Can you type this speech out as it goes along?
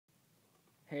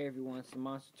Hey everyone, it's the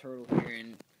Monster Turtle here,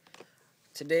 and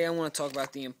today I want to talk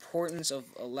about the importance of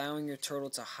allowing your turtle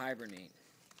to hibernate.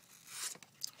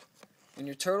 When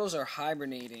your turtles are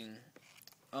hibernating,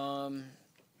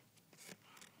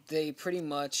 they pretty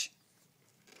much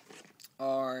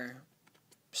are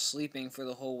sleeping for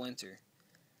the whole winter.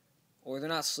 Or they're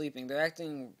not sleeping, they're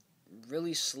acting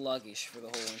really sluggish for the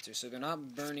whole winter, so they're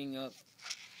not burning up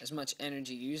as much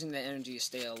energy, using that energy to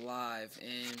stay alive,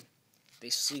 and they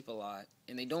sleep a lot,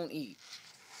 and they don't eat.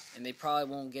 And they probably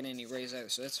won't get any rays either.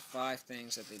 So that's 5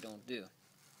 things that they don't do.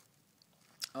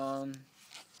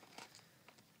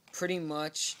 Pretty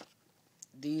much,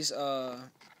 these,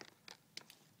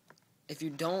 if you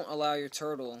don't allow your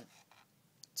turtle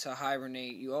to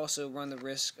hibernate, you also run the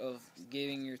risk of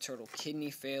giving your turtle kidney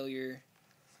failure,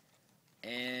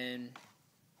 and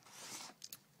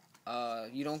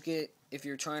you don't get, if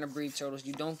you're trying to breed turtles,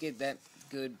 you don't get that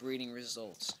good breeding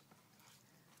results.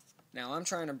 Now, I'm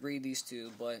trying to breed these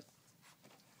two, but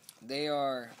they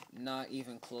are not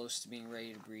even close to being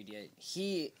ready to breed yet.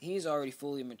 He's already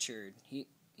fully matured. He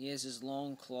has his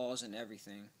long claws and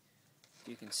everything. If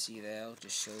you can see that, I'll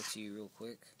just show it to you real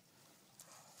quick.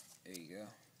 There you go.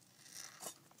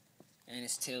 And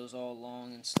his tail's all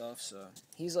long and stuff, so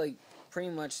he's like pretty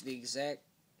much the exact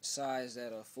size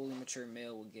that a fully mature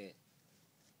male would get.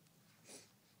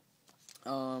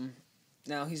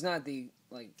 Now he's not the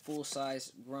full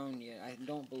size grown yet. I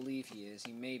don't believe he is.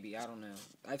 He may be. I don't know.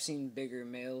 I've seen bigger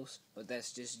males, but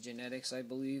that's just genetics, I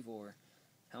believe, or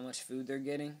how much food they're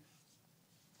getting.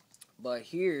 But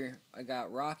here I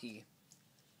got Rocky,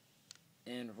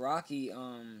 and Rocky,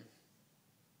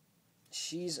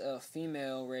 she's a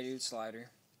female red-eared slider.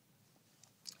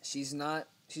 She's about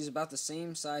the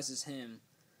same size as him,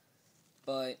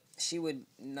 but she would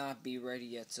not be ready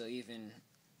yet to even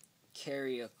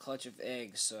carry a clutch of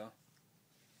eggs, so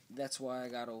that's why I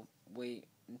gotta wait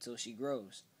until she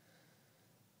grows.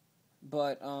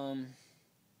 But let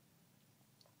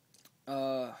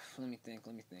me think.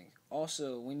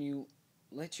 Also, when you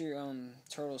let your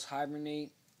turtles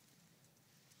hibernate,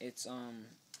 it's a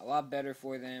lot better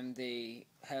for them. They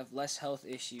have less health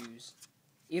issues,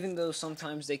 even though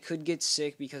sometimes they could get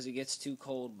sick because it gets too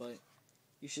cold, but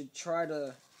you should try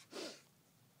to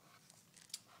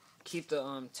keep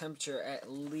the temperature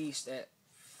at least at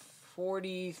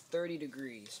 30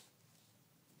 degrees.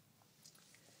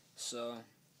 So,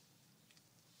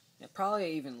 yeah,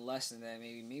 probably even less than that,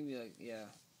 maybe yeah.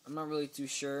 I'm not really too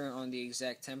sure on the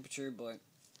exact temperature, but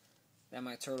that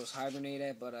my turtles hibernate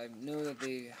at, but I know that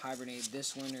they hibernated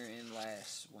this winter and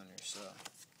last winter, so.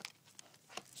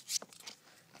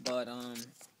 But,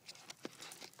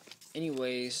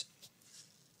 anyways,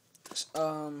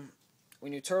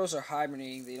 when your turtles are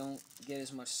hibernating, they don't get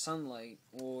as much sunlight,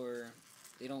 or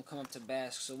they don't come up to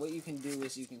bask. So what you can do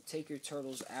is you can take your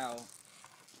turtles out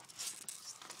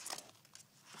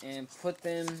and put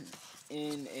them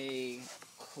in a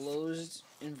closed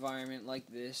environment like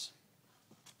this,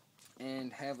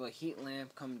 and have a heat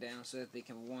lamp come down so that they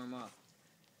can warm up.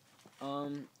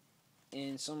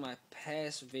 In some of my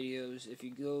past videos, if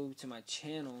you go to my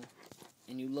channel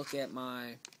and you look at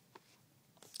my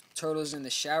turtles in the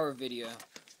shower video,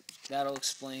 that'll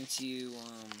explain to you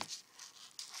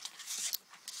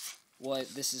what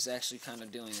this is actually kind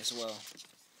of doing as well.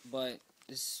 But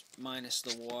this minus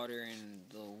the water and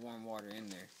the warm water in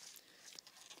there.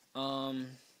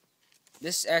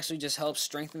 This actually just helps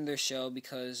strengthen their shell,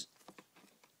 because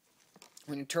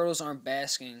when your turtles aren't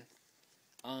basking,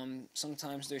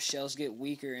 sometimes their shells get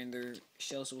weaker and their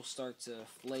shells will start to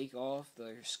flake off,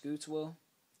 their scutes will.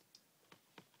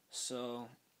 So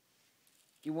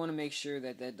you want to make sure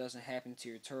that that doesn't happen to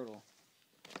your turtle.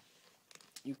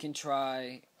 You can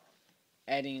try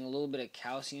adding a little bit of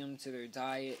calcium to their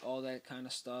diet, all that kind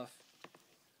of stuff.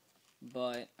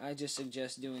 But I just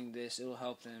suggest doing this. It'll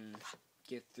help them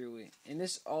get through it. And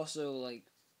this also,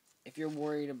 if you're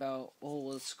worried about, oh,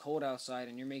 well, it's cold outside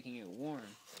and you're making it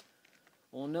warm.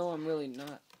 Well, no, I'm really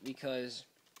not, because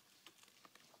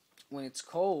when it's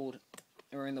cold,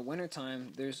 or in the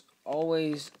wintertime, there's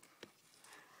always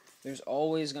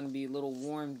going to be little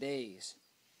warm days.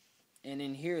 And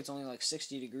in here, it's only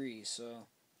 60 degrees, so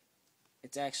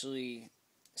it's actually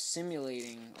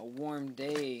simulating a warm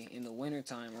day in the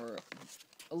wintertime, or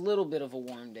a little bit of a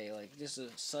warm day, just a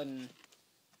sudden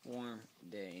warm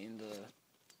day in the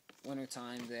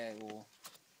wintertime that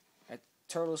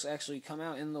turtles actually come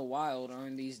out in the wild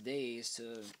on these days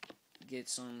to get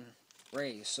some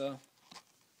rays. So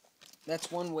that's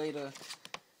one way to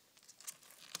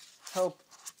help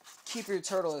keep your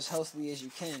turtle as healthy as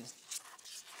you can.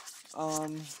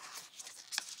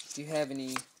 If you have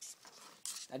any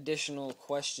additional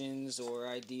questions or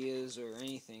ideas or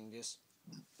anything, just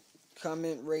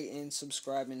comment, rate, and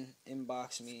subscribe, and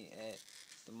inbox me at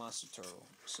the Monster Turtle.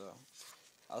 So,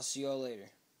 I'll see y'all later.